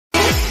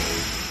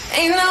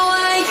Ain't no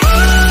way.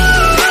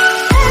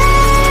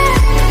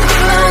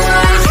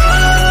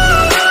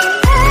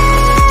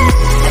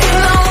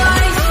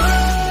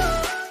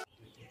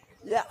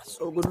 Yeah,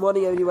 so good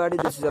morning everybody,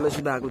 this is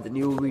Anish back with a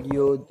new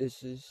video.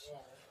 This is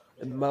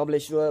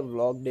Mahableshwar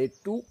vlog day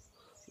 2.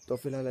 तो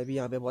फिलहाल अभी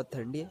यहाँ पे बहुत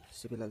ठंडी है,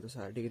 फिलहाल तो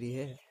 60 डिग्री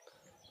है।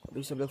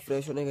 अभी सब लोग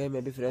फ्रेश होने गए,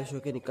 मैं भी फ्रेश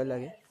होके निकल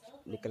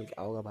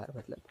के आऊँगा बाहर,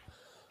 मतलब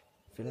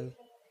फिलहाल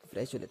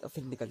फ्रेश हो लेता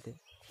फिर निकलते हैं।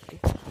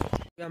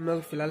 हम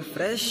लोग फिलहाल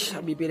फ्रेश,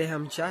 अभी पी रहे हैं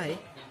हम चाय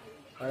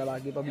और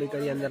बाकी पब्लिक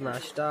करी अंदर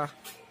नाश्ता।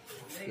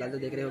 फिलहाल तो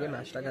देख रहे होगे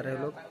नाश्ता कर रहे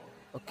हैं लोग।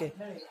 ओके,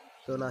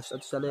 तो नाश्ता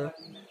तो चले।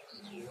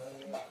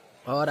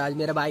 और आज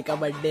मेरे भाई का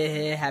बर्थडे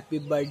है, हैप्पी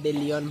बर्थडे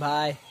लियोन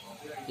भाई।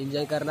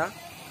 एंजॉय करना,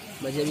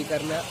 मज़े भी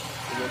करना,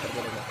 एंजॉय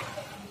करते रहना।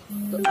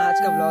 तो आज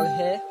का व्लॉग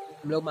है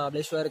हम लोग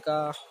महाबलेश्वर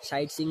का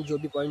साइट सीइंग, जो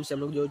भी पॉइंट्स हम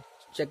लोग जो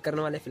चेक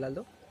करने वाले फिलहाल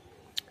तो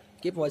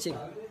कीप वॉचिंग।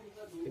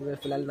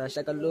 फिलहाल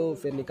नाश्ता कर लो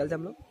फिर निकलते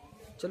हम लोग।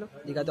 चलो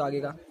दिखा तो आगे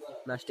का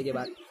नाश्ते के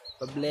बाद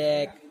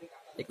पब्लिक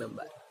एक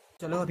नंबर।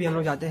 चलो अभी हम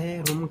लोग जाते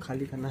हैं, रूम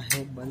खाली करना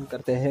है, बंद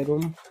करते हैं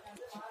रूम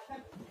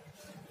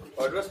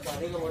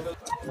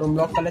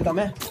लॉक कर लेता हूँ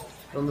मैं।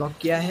 रूम लॉक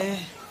किया है,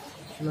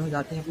 हम लोग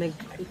जाते हैं अपने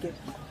गाड़ी के।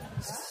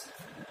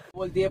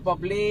 बोलती है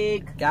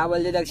पब्लिक, क्या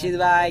बोलते दक्षित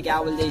भाई,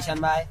 क्या बोलते ईशान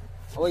भाई?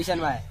 ओ ईशान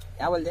भाई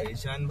क्या बोलते?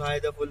 ईशान भाई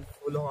तो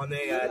फुल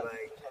होने यार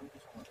भाई।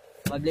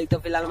 पब्लिक तो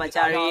फिलहाल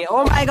मचा रही है।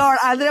 ओ माय गॉड,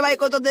 आंद्रे भाई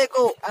को तो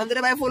देखो,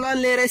 आंद्रे भाई फुल ऑन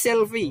ले रहे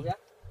सेल्फी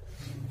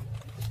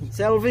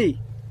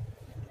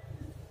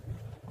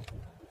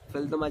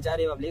फिल तो मचा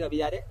रही है पब्लिक। अभी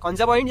जा रहे, कौन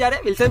सा पॉइंट जा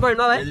रहे? विल्सन पॉइंट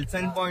ना भाई?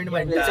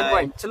 Wilson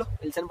point. चलो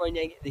विल्सन पॉइंट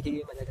जाएंगे,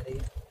 देखेंगे, मजा करेंगे।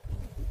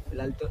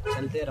 फिलहाल तो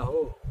चलते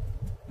रहो।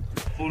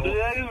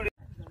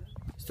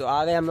 तो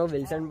आ गए हम लोग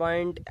विल्सन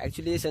पॉइंट।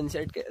 एक्चुअली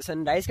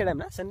सनराइज के टाइम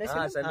ना,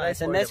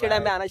 सनराइज के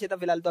टाइम पे आना चाहिए था।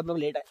 फिलहाल तो हम लोग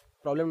लेट है,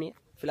 प्रॉब्लम नहीं है।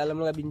 फिलहाल हम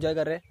लोग अभी एंजॉय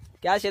कर रहे हैं।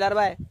 क्या शेदार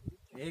भाई?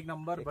 एक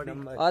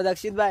नंबर। और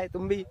दक्षित भाई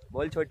तुम भी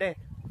बोल।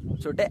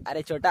 छोटे,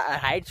 अरे छोटा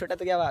हाइट छोटा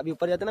तो क्या हुआ, अभी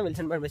ऊपर जाते ना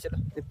विल्सन पॉइंट में। चलो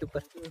लिफ्ट ऊपर।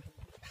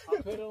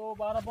 फिर वो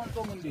 12 पॉइंट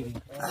तो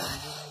मंदिर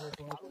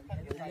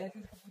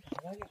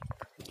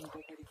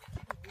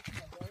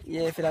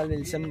ये फिलहाल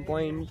विल्सन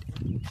पॉइंट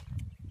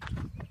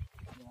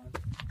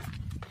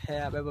है।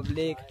 यहाँ पे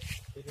पब्लिक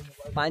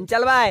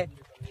पांचल भाई,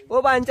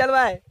 ओ पांचल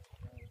भाई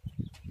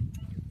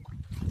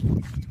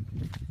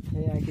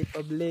है यहाँ की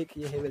पब्लिक।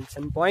 ये है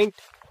विल्सन पॉइंट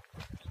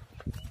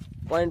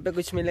पे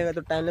कुछ मिलेगा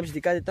तो टाइम लैप्स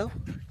दिखा देता हूँ,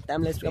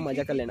 टाइम लैप्स का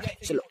मजा कर लेना।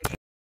 चलो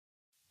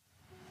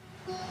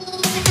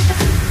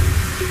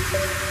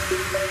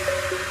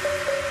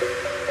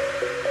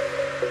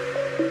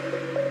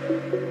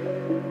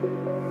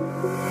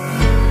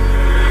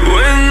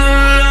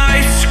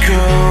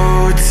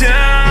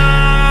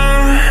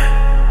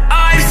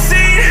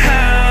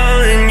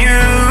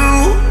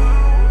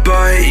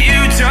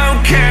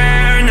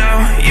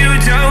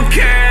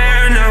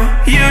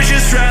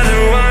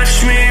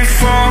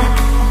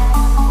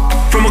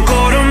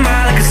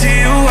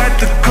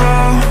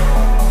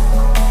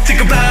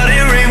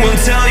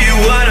tell you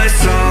what I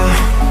saw.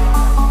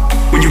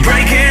 When you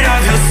break it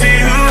off, you'll see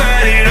who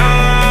had it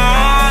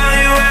all.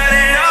 You had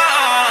it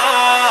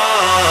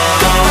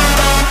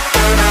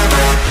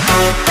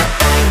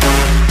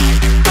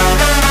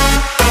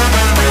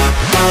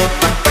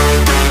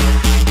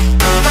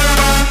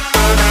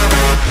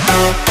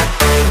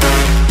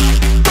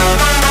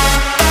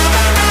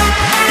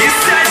You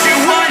said you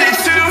wanted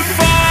to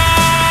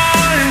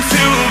fall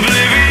into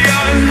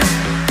oblivion.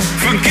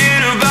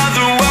 Forget about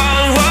the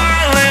world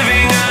we're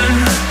living in.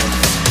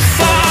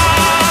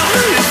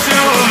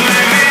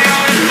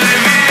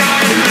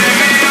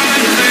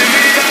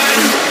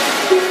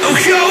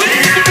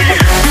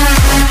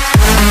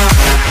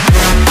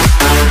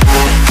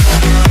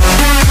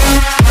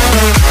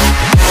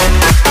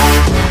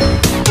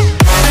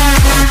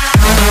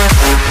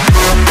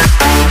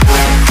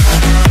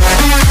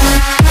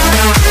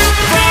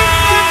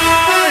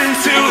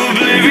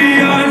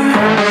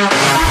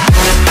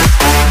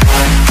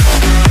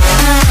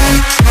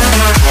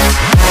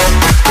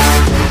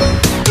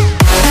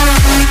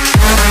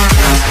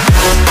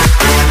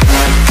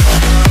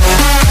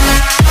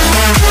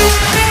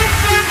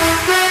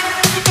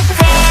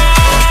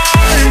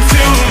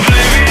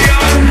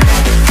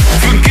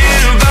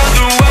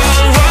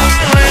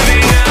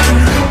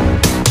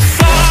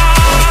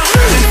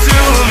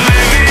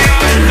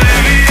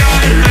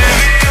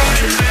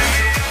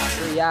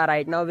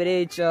 Right now we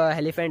reach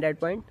elephant head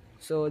point.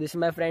 So this is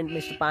my friend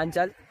Mr.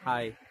 Panchal.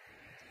 Hi.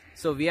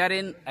 So we are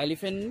in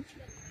elephant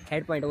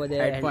head point over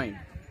there. Head point.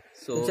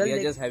 So we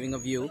are just having a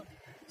view.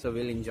 So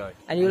we'll enjoy.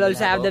 And you will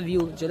also have the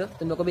view. चलो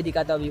तुम लोग को भी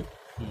दिखाता हूँ view.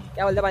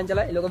 क्या बोलते पांचल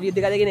भाई? लोगों को view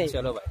दिखा देगी नहीं?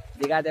 चलो भाई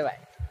दिखाते भाई,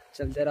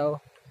 चलते रहो।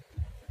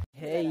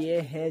 है ये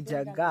है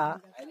जगह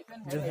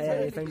जो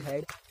है एलिफेंट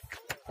हेड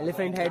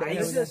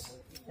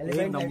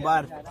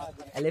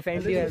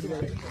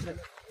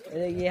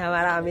ये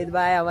हमारा अमित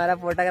भाई, हमारा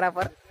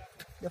फोटोग्राफर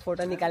जो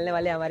फोटो निकालने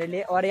वाले हमारे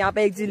लिए। और यहाँ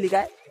पे एक चीज लिखा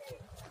है,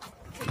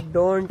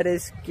 don't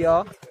risk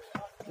your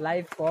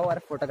life for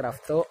photograph.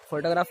 तो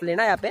फोटोग्राफ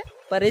लेना यहाँ पे,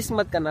 पर रिस्क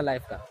मत करना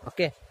लाइफ का।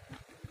 ओके,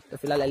 तो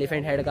फिलहाल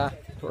एलिफेंट हेड का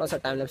थोड़ा सा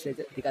टाइम लैप्स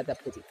लेते दिखाते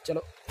आपको भी।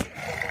 चलो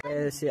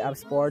ऐसे आप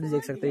स्पॉट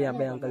देख सकते हो, यहाँ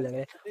पे अंकल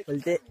जगह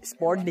बोलते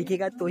स्पॉट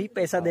दिखेगा तो ही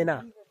पैसा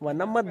देना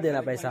वरना मत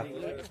देना पैसा,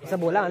 ऐसा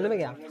बोला आने में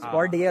क्या?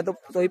 स्पॉट दिखेगा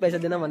तो ही पैसा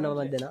देना वरना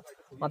मत देना।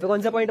 वहाँ पे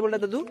कौन सा पॉइंट बोल रहा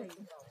था तू?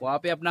 वहाँ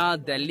पे अपना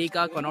दिल्ली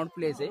का कनॉट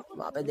प्लेस है,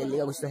 वहाँ पे दिल्ली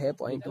का कुछ तो है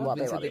पॉइंट, वहाँ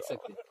पे देख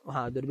सकते।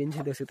 हाँ दूरबीन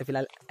से देख सकते,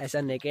 फिलहाल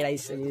ऐसा नेकेड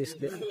आइस से नहीं देख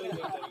सकते,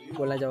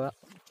 बोलना चाहोगा।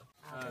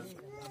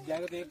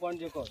 जाएगा तो ये पॉइंट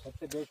देखो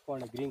सबसे बेस्ट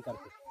पॉइंट है ग्रीन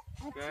कारपेट।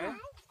 क्या है?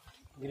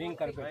 ग्रीन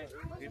कारपेट,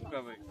 ग्रीन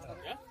कारपेट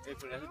एक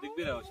ऐसे दिख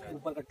भी रहा है शायद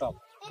ऊपर का टॉप।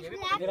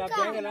 इधर आप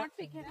जाएंगे ना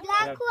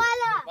ब्लैक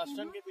वाला बस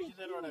स्टैंड के पीछे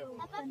से रोड है,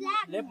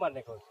 लेफ्ट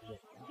मारने का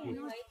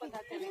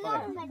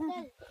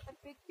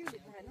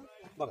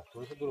बघा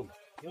थोडंसं दूर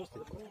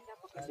व्यवस्थित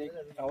असे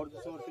टावर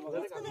जसं वरती बघा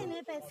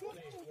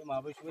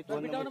महाबळेश्वर 2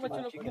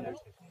 नंबरची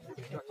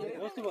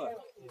व्यवस्थित बघा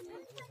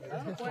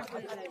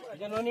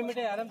नो लिमिट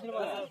आहे आराम से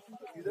बघा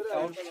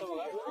टावर जसं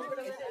बघा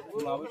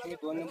महाबळेश्वर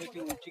 2 नंबरची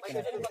उंची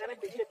किनारी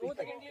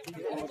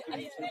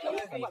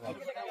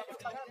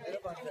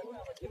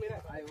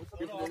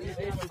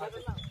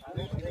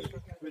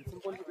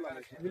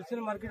विल्सन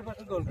मार्केट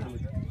पासून 2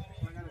 किलोमीटर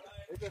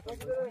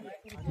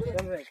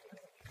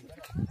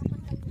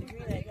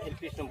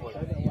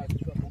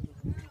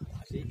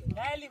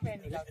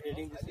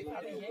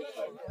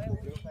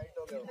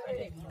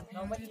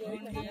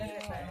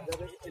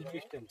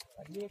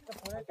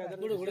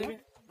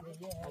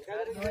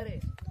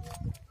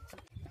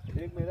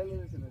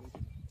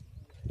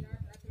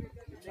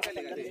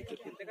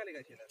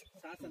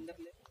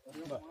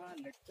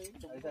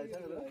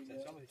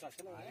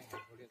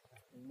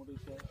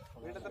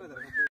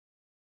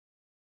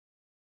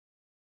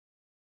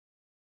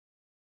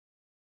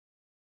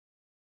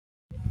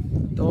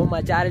तो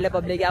मचा रहे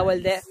पब्लिक क्या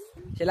बोलते हैं।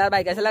 शिलार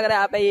भाई कैसा लग रहा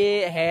है आप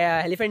ये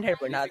है एलिफेंट हेड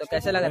पॉइंट? हाँ तो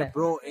कैसा लग रहा है?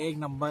 ब्रो एक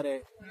नंबर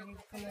है।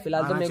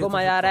 फिलहाल तो मेरे को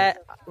मजा आ रहा है,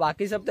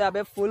 बाकी सब तो यहाँ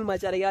पे फुल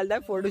मचा रहा है,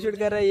 फोटो शूट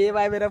कर रहे हैं। ये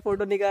भाई मेरा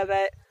फोटो निकाल रहा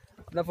है,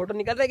 अपना फोटो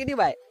निकाल रहा है कि नहीं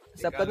भाई?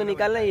 सबका तो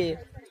निकालना ही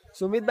है।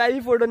 सुमित भाई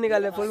भी फोटो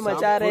निकाल रहे, फुल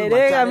मचा रहे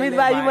रे। अमित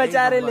भाई भी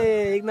मचा रहे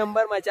ले, एक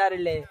नंबर मचा रहे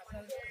ले।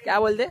 क्या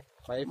बोलते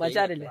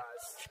मचा रहे ले।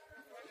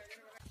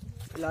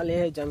 फिलहाल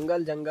ये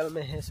जंगल जंगल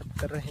में है, सब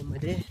कर रहे हैं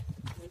मजे।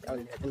 क्या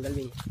बोलते जंगल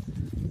में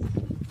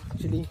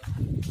एक्चुअली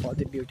बहुत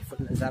ही ब्यूटीफुल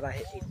नज़ारा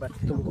है, एक बार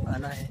तुमको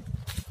आना है,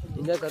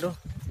 एंजॉय करो।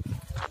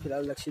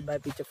 फिलहाल लक्षित भाई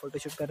पीछे फोटो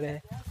शूट कर रहे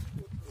हैं।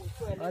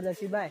 और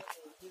लक्षित भाई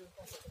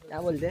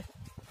क्या बोलते?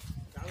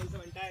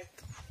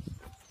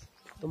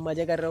 तुम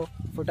मजे कर रहे हो,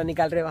 फोटो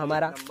निकाल रहे हो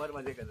हमारा नंबर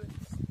मजे कर रहे हैं।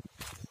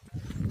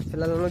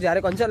 फिलहाल हम लोग जा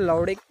रहे कौन सा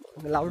लाउडिक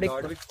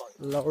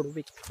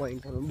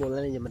पॉइंट, हमें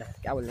बोलना नहीं जम रहा है।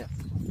 क्या बोल रहे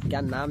हैं,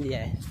 क्या नाम दिया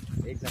है?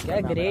 क्या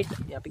ग्रेट,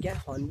 यहाँ पे क्या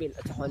हॉर्नबिल।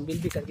 अच्छा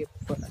हॉर्नबिल भी करके,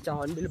 अच्छा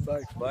हॉर्नबिल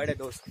बर्ड है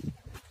दोस्त।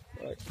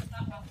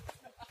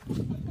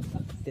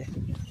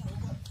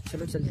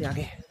 चलो चलते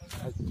आगे।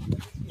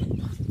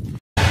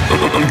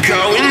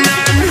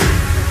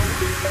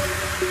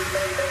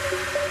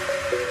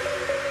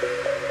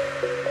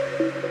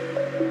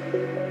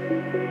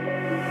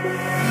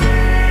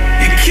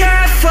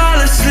 Fall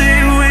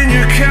asleep when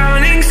you're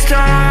counting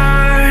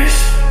stars.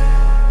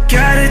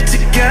 Get it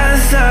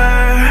together.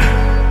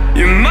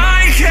 Your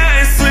mind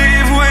can't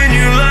sleep when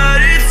you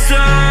let it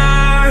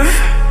serve.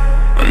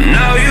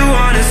 Now you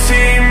wanna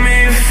see me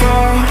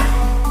fall.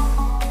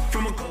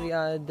 We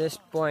are at this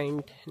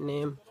point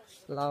named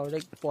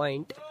Laudic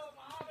Point.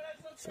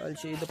 So I'll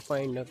show you the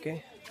point, okay?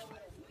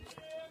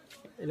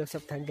 ये लोग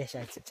सब थक गए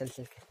शायद से चल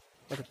के,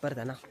 और ऊपर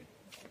था ना,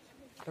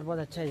 पर बहुत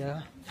अच्छा है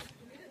जगह।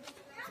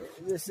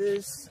 This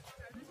is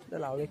the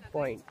Laudic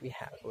Point we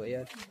have over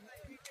here,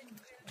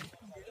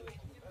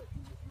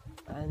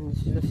 and this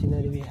is the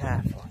scenery we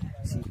have.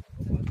 See,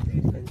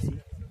 you can see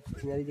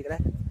scenery दिख रहा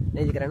है?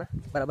 नहीं दिख रहा ना,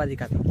 बराबर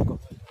दिखाता हूँ आपको।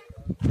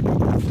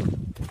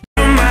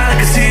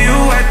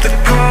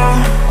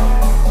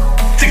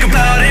 Think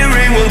about it,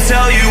 ring will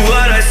tell you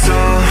what I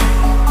saw.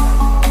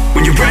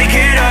 When you break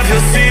it up,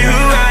 you'll see who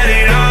had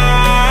it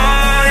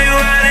all. You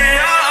had it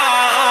all.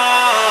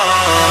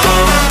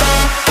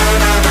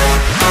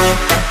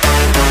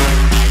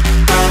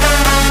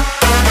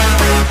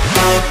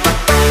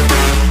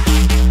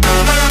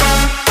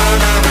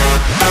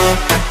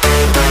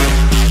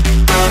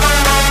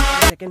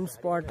 Second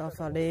spot of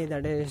our day,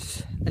 that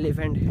is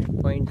Elephant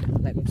Point.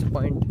 Like it's a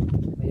point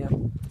here.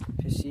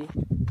 If you see,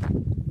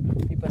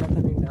 people are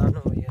coming down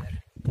over here.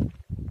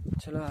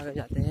 चलो आगे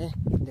जाते हैं,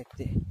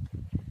 देखते हैं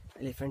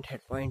elephant head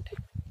point.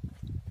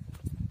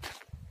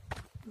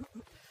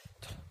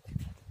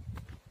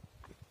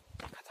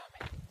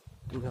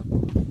 You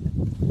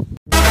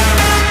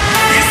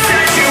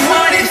said you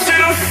wanted to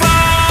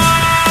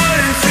fall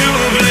into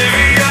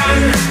oblivion.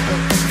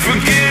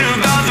 Forget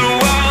about the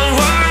world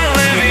we're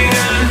living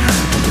in.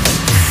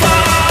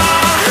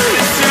 Fall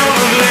into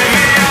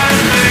oblivion,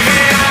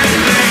 oblivion,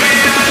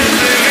 oblivion,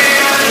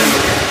 oblivion.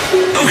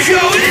 Oh,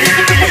 go now.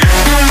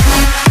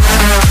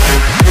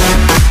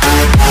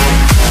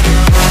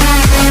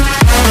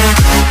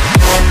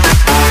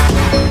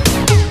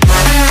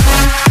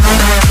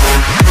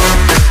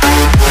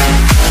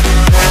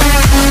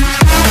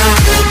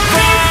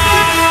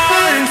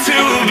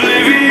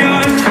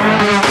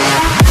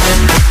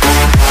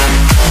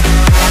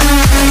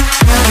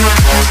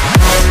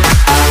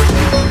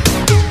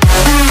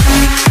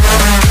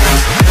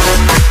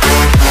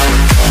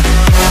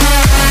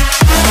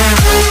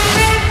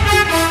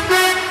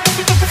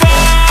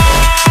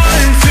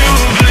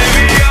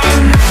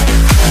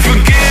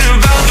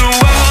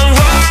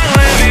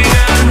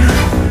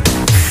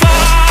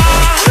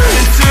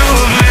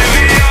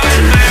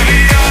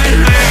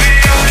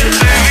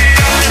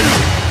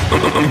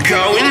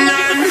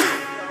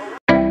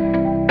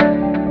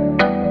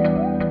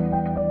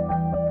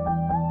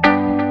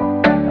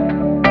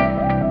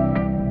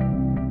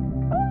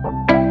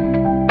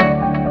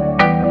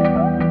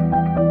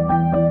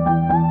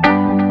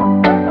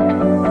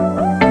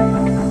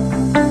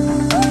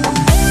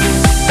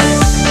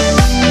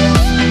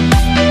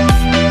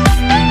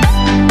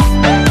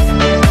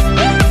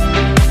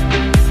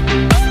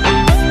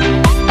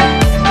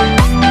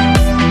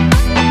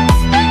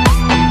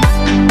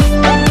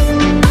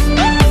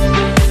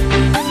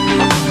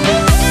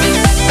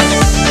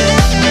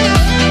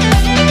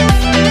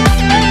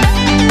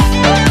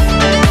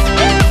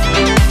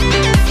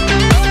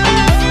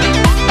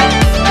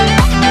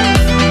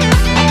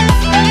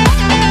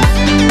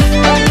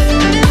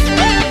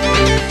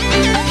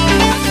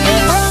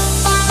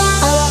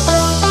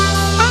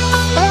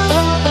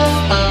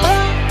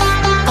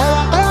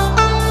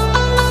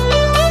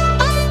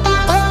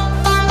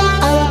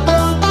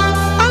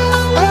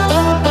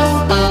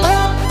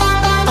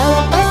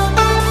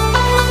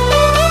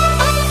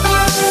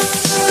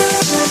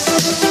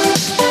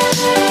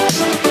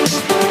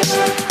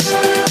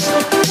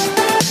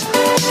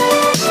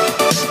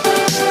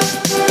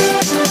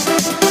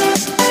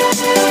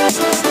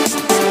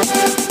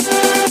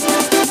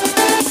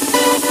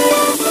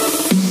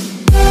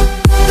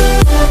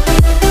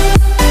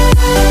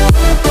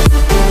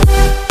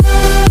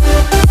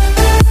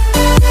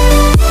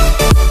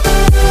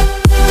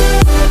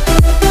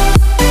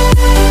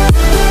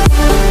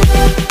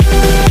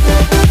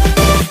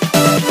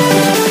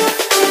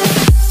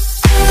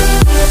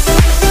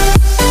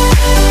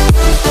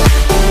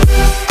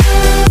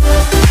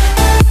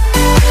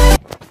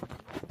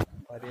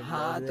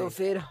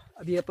 फिर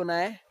अभी अपन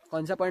आए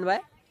कौन सा पॉइंट भाई?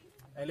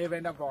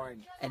 Elephanta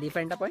point.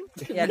 Elephanta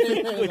point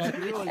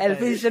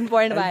एलिफेंशन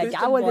point भाई,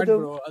 क्या बोलते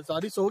तुम?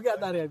 सॉरी सो गया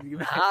था रे अभी।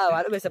 हाँ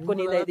मालूम है, सबको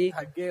नींद आई थी।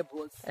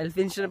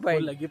 एलिफेंशन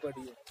पॉइंट लगी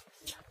पड़ी है,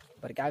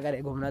 पर क्या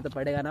करे, घूमना तो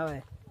पड़ेगा ना भाई।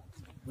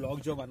 ब्लॉग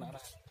जो बना रहा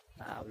है।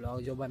 हाँ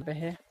ब्लॉग जो बन पे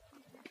है,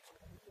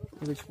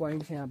 कुछ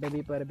पॉइंट्स हैं यहाँ पे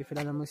भी, पर अभी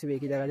फिलहाल हम सिर्फ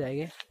एक ही जगह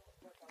जाएंगे।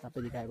 यहाँ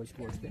पे दिखाया कुछ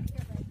पोस्ट पे,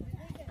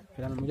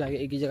 फिलहाल हम जाएंगे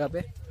एक ही जगह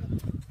पे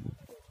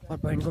और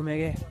पॉइंट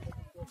घूमेंगे।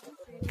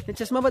 ये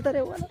चश्मा बता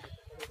रहे हो वाला,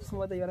 चश्मा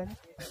बता यार,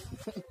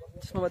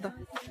 चश्मा बता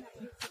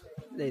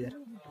दे इधर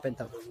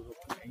पहनता हूँ।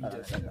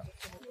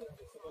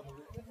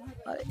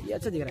 अरे ये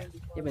अच्छा दिख रहा है,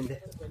 ये पहनते।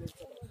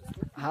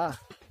 हाँ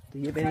तो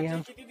ये पहनेंगे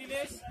हम,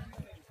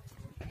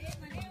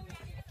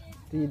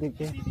 तो ये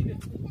देखते हैं।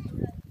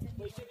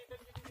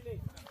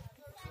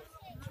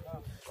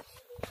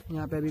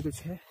 यहाँ पे अभी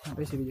कुछ है, यहाँ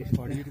पे सिविल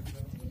स्पॉट है,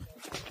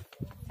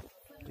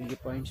 तो ये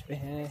पॉइंट्स पे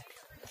है,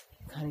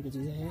 खाने की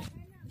चीज़ें हैं,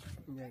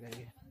 एंजॉय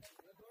करिए।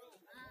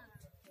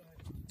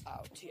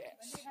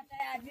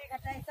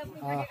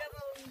 हाँ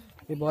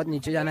ये बहुत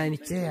नीचे जाना है,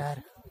 नीचे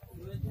यार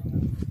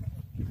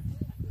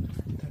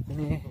है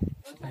नहीं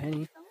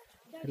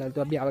फिलहाल,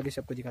 तो अभी आगे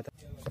सबको दिखाता।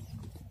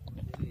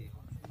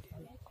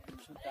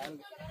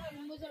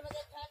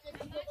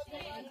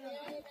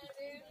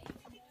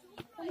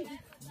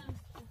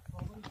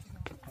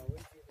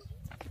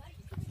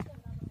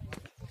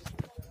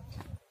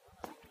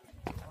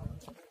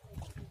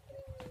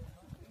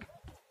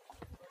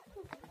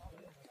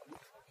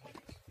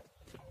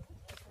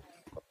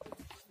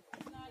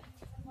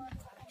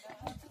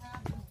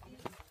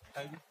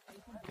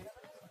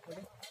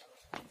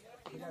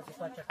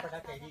 चटपटा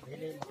कैरी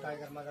भेले मका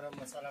गरमा गरम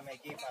मसाला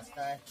मैगी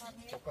पास्ता है,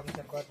 कोकम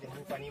शरबत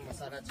नींबू पानी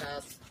मसाला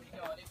छाछ।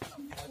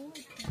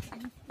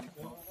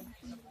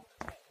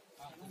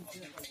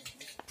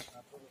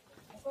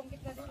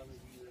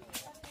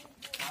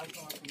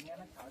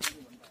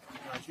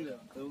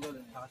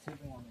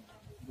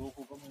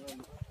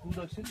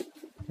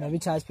 मैं भी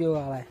छाछ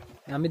पियोगा भाई,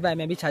 अमित भाई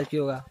मैं भी छाछ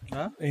पियोगा।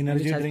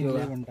 एनर्जी ड्रिंक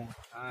बनता है।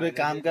 तो एक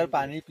काम कर,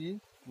 पानी पी,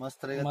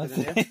 मस्त रहेगा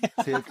तेरे लिए,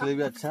 सेहत के लिए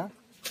भी अच्छा,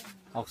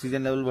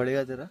 ऑक्सीजन लेवल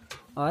बढ़ेगा तेरा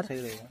और सही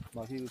रहेगा,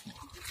 बाकी कुछ नहीं।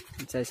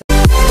 अच्छा ऐसा।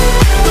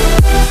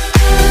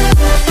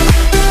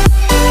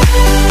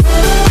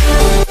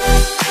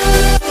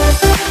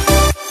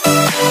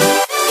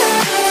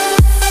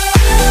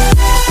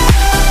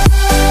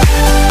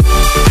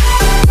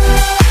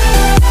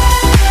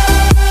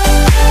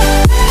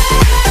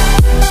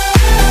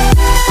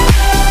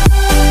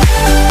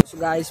 So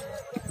guys,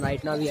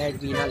 right now we are at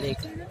Veena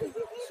Lake.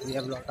 We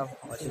have lot of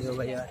horses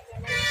over here.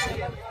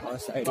 और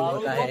साइड में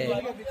होता है,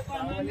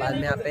 बाद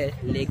में यहाँ पे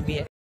लेक भी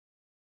है।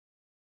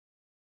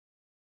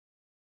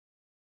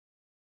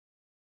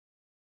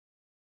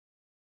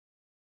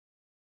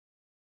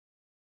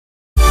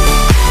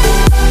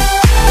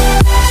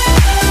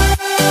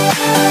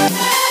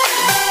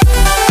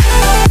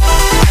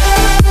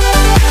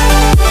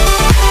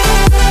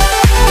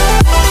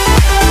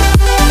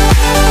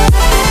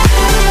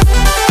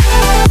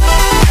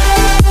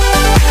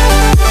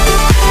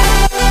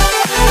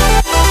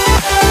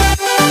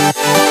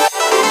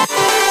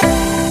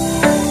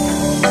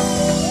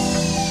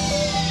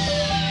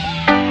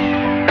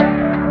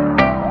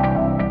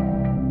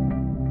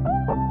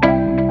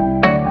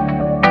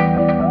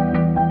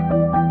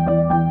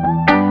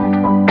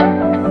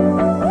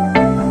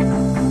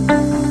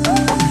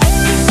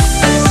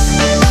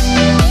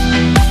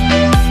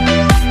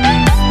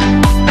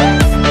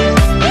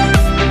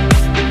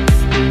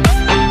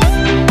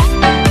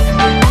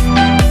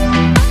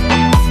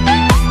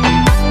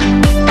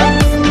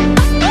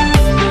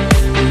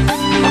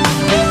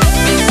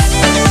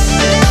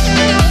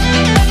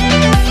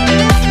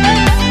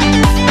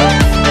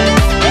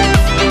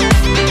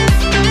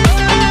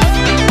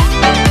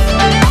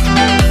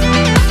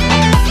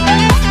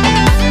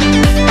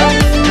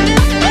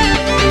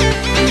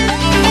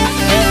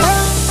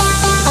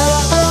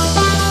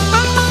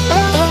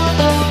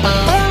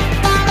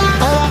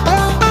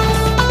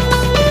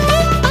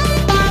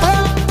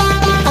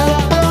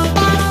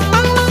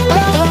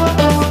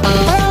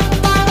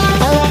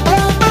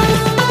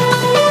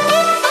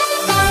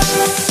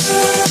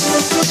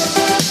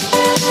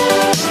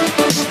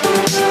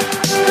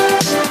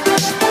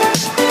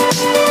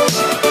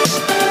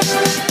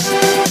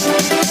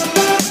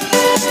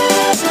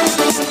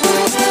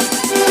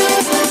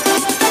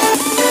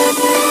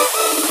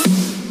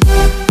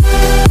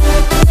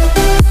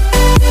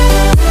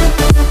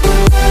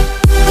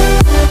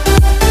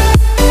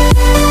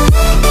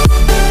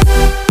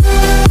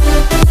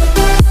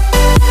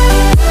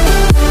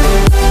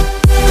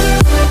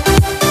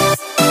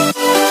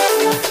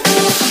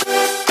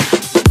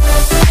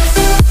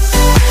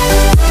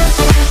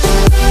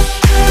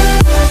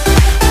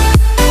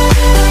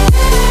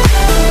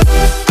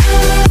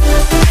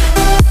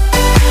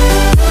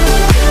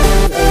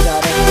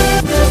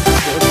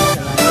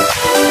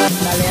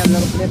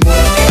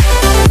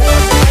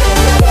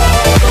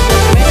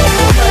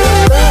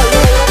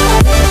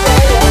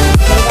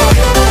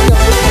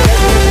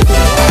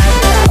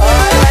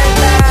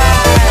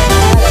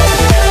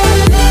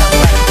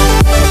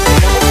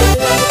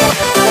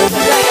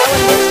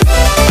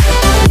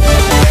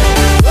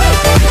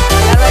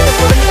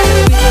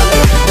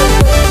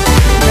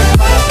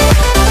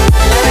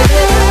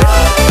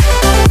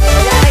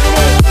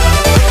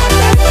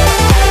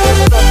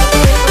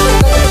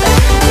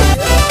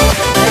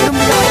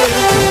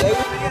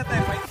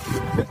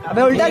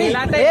 अबे उल्टा नहीं,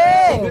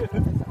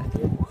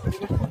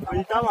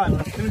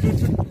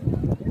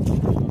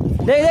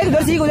 देख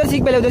देख उधर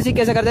सीख पहले, उधर सीख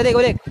कैसे करते हैं, देख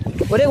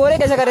ओरे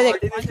कैसे कर रहे,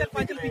 देख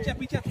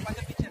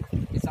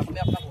सब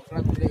में अपना घोसला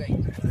खुलेगा ही।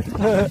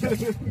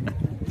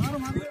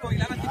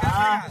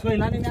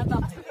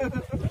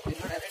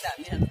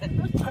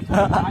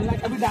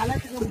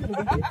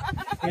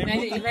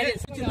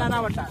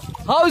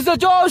 How is the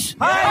Josh?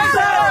 Hi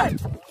sir.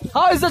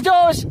 How is the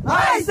Josh?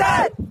 Hi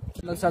sir.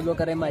 लोग सब लोग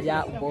कर रहे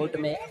मजा बोट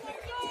में,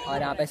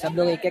 और यहाँ पे सब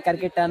लोग एक एक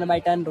करके टर्न बाय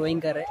टर्न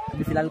रोइंग कर रहे हैं।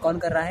 अभी फिलहाल कौन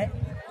कर रहा है?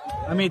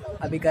 अमित।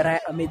 अभी कर रहा है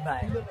अमित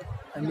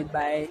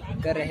भाई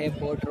कर रहे हैं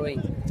बोट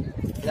रोइंग।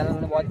 फिलहाल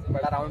उन्होंने बहुत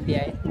बड़ा राउंड दिया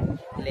है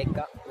लेक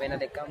का, वेना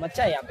लेक का।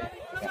 अच्छा है यहाँ पे,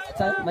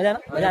 अच्छा मजा ना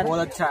बहुत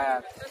अच्छा है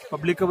यार।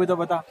 पब्लिक को भी तो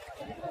बता।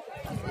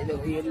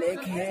 ये लेक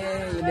है,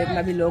 ये लेक में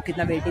अभी लोग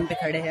कितना वेटिंग पे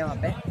खड़े हैं वहाँ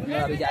पे।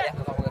 लोग अभी जा रहे हैं,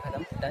 होगा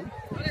खत्म डन,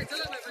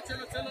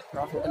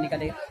 फोटो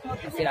निकालेगा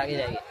फिर आगे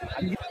जाएंगे।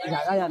 अभी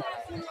जगह जाना है,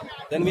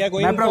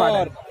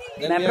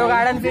 मैप्रो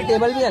गार्डन, फिर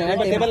टेबल भी जाना है,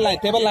 टेबल लाइन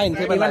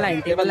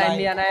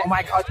भी जाना है।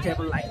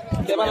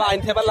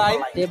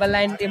 टेबल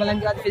लाइन के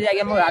बाद फिर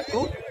जाएंगे हम रात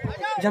को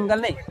जंगल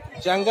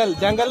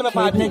में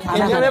पार्टी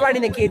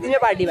नहीं, खेती में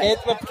पार्टी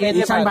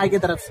ईशान भाई की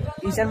तरफ से,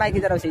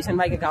 ईशान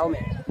भाई के गाँव में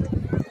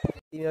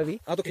अभी।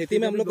 हाँ तो खेती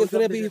में हम लोग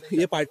अभी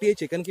ये पार्टी है,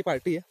 चिकन की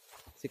पार्टी है।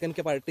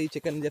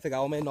 चिकन जैसे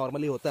गांव में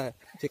नॉर्मली होता है,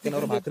 चिकन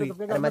और भाकरी।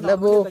 मतलब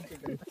वो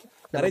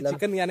अरे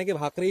चिकन यानी कि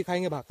भाकरी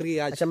खाएंगे, भाकरी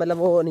आज। अच्छा मतलब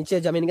वो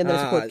नीचे जमीन के अंदर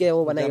से खोद के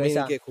वो बनाएंगे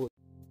वैसा।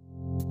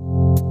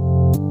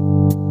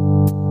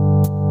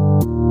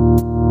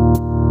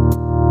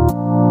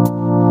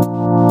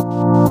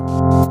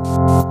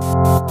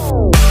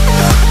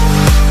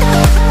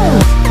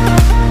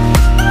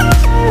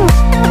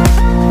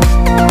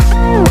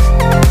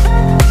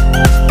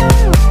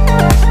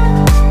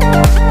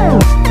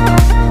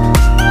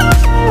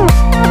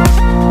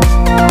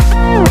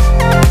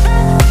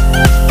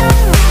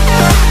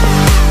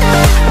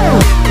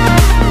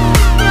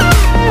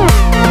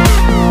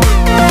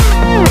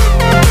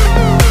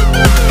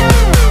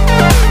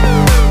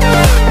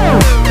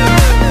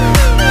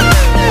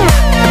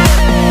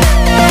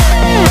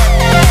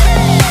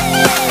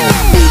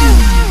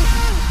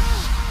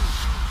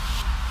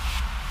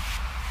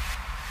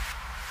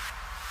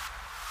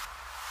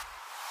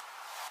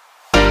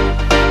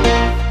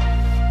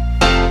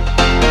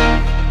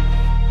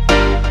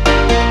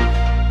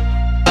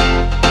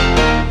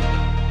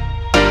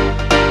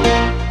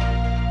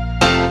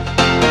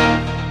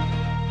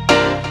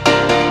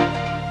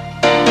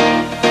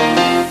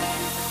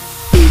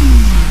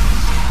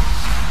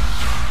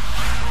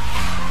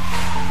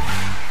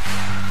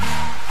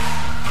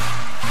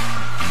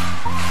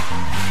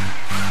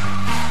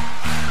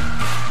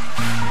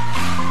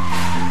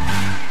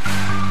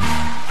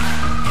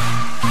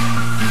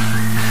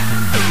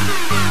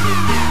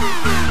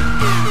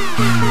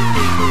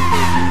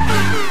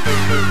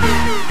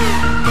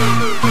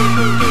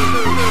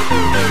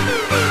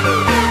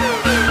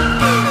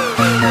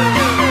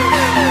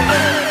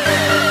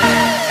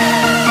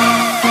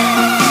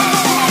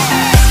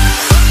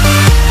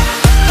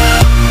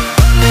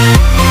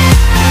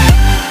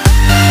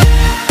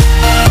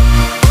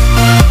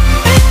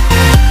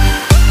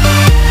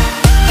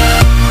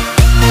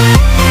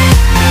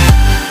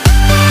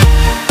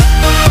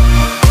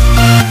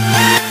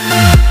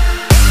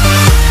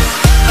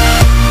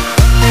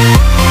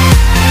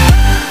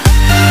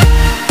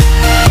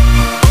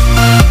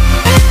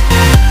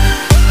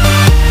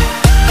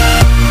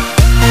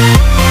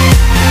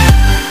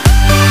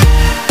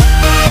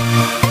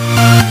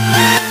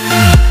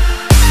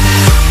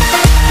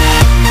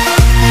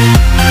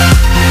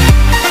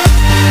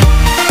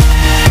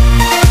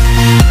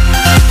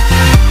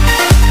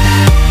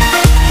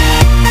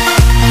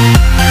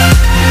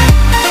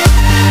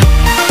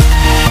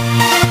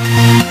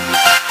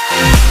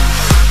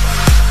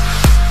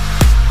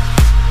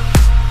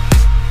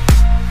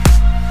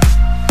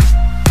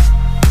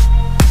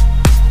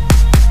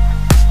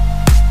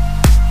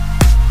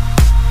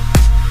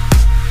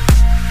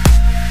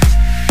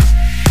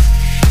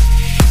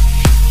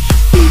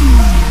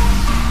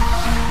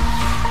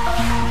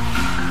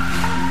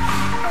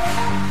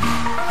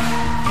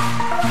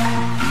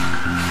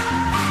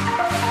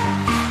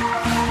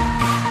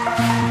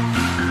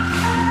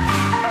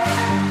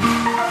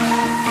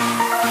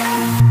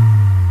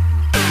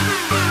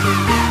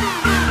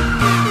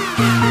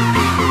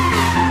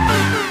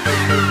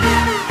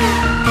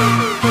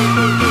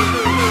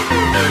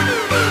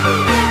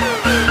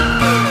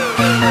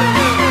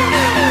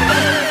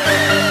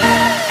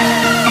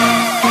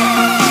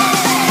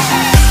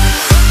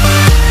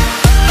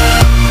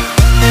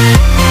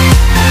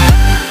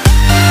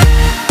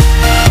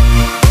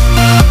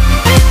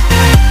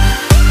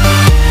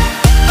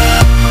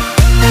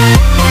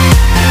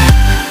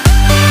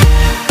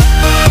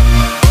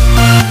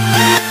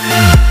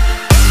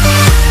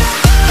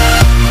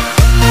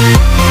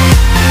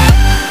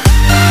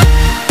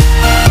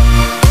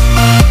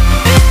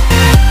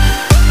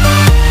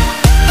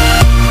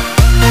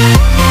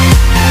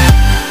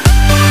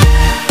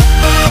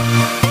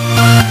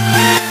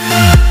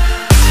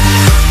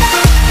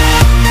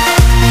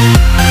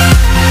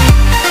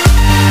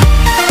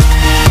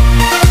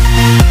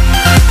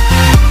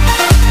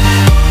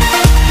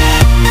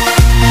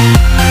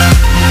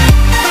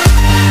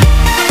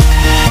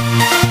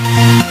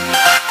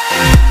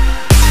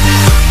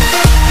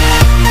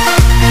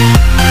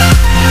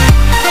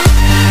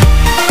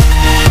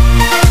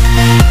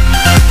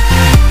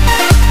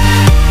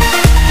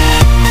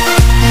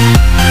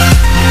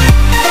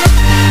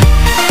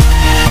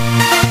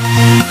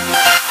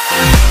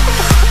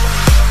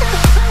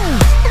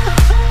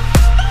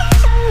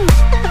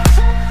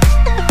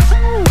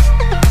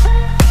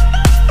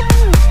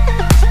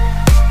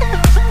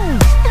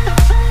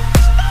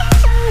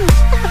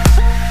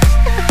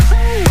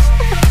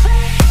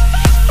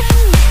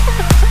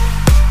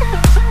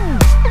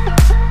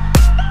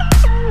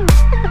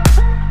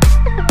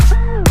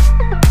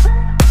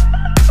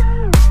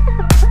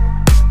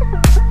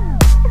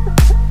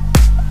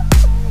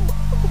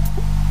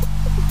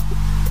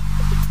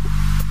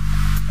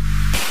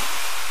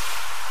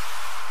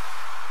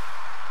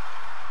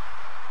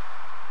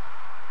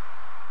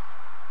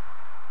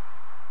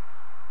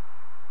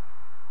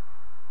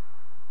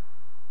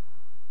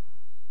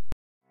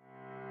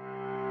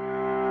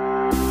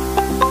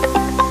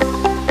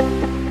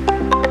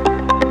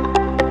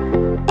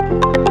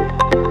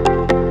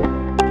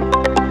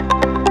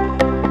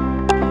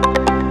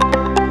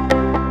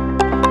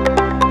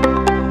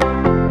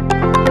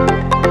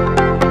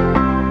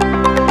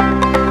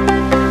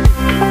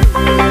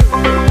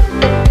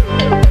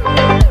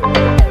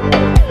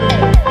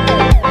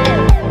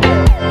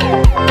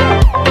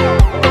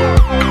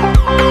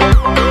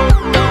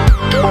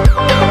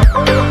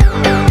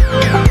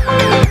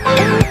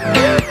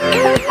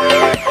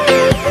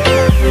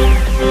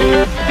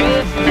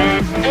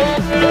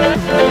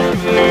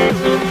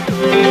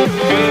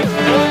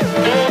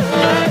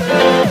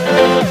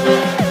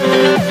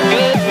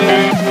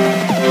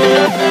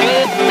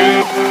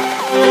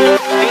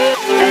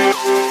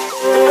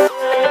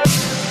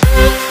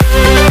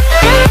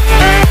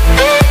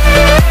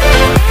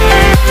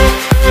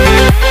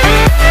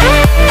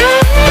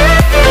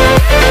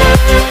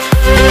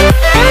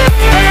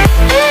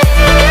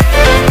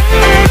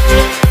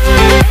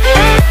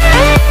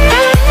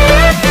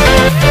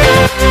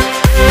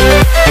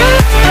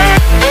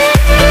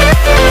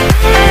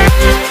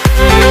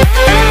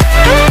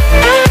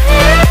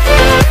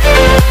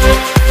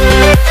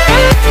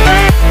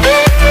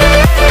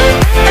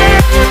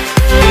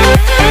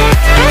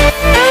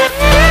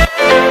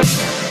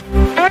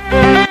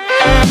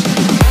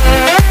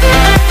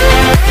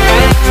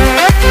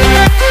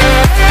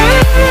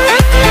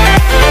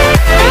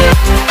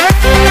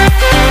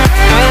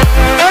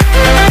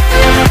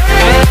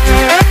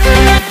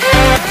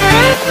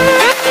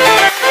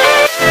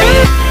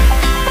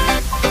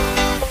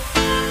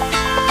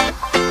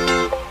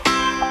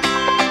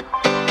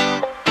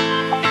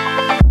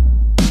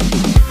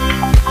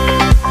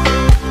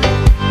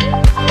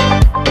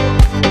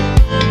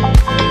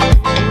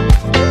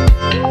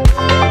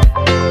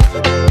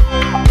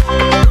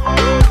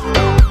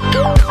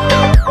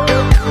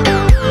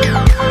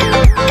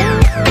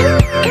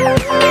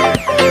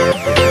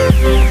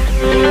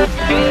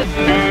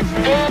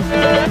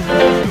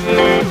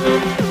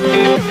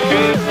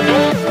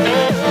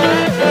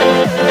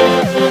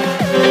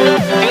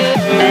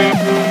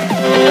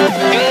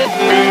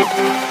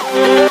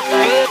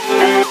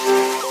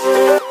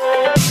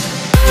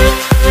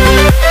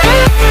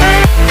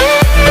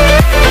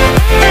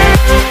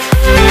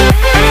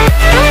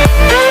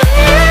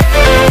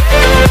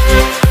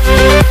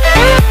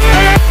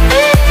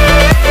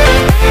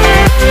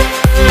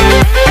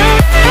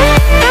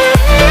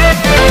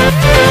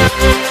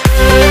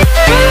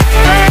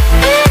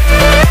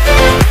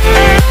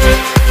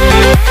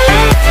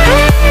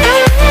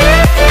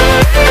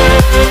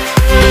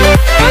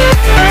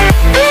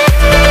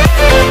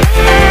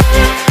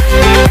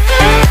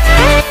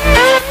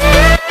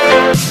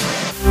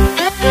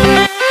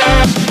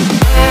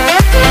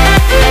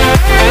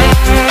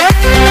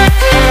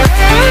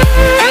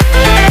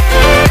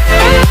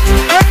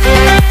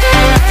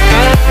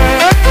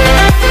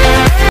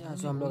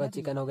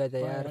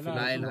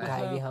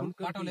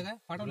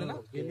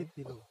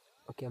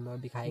 ओके हम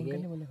अभी खाएंगे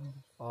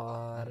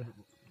और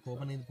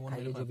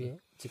खाएंगे जो भी है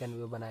चिकन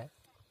वो बनाया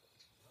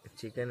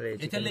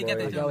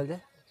क्या बोलते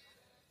हैं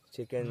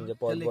चिकन जो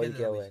पॉट बॉईल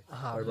किया हुआ है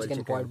हाँ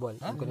चिकन पॉट बॉईल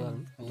जो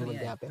बोलते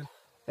हैं यहाँ पे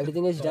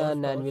everything is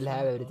done and we'll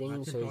have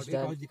everything so it's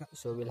done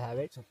so we'll have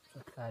it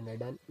and we're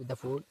done with the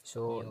food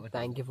so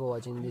thank you for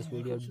watching this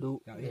video do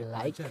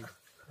like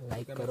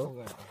करो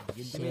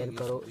share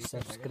करो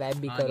subscribe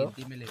भी करो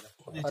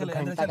और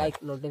घंटा का एक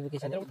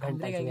notification है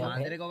घंटा जो यहाँ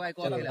पे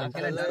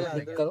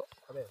क्लिक करो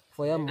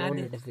for your more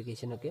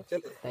notification okay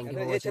thank you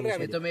for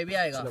watching तो मैं भी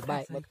आएगा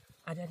बाय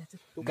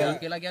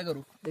अकेला क्या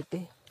करूँ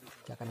देखते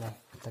क्या करना है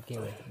थके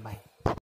हुए बाय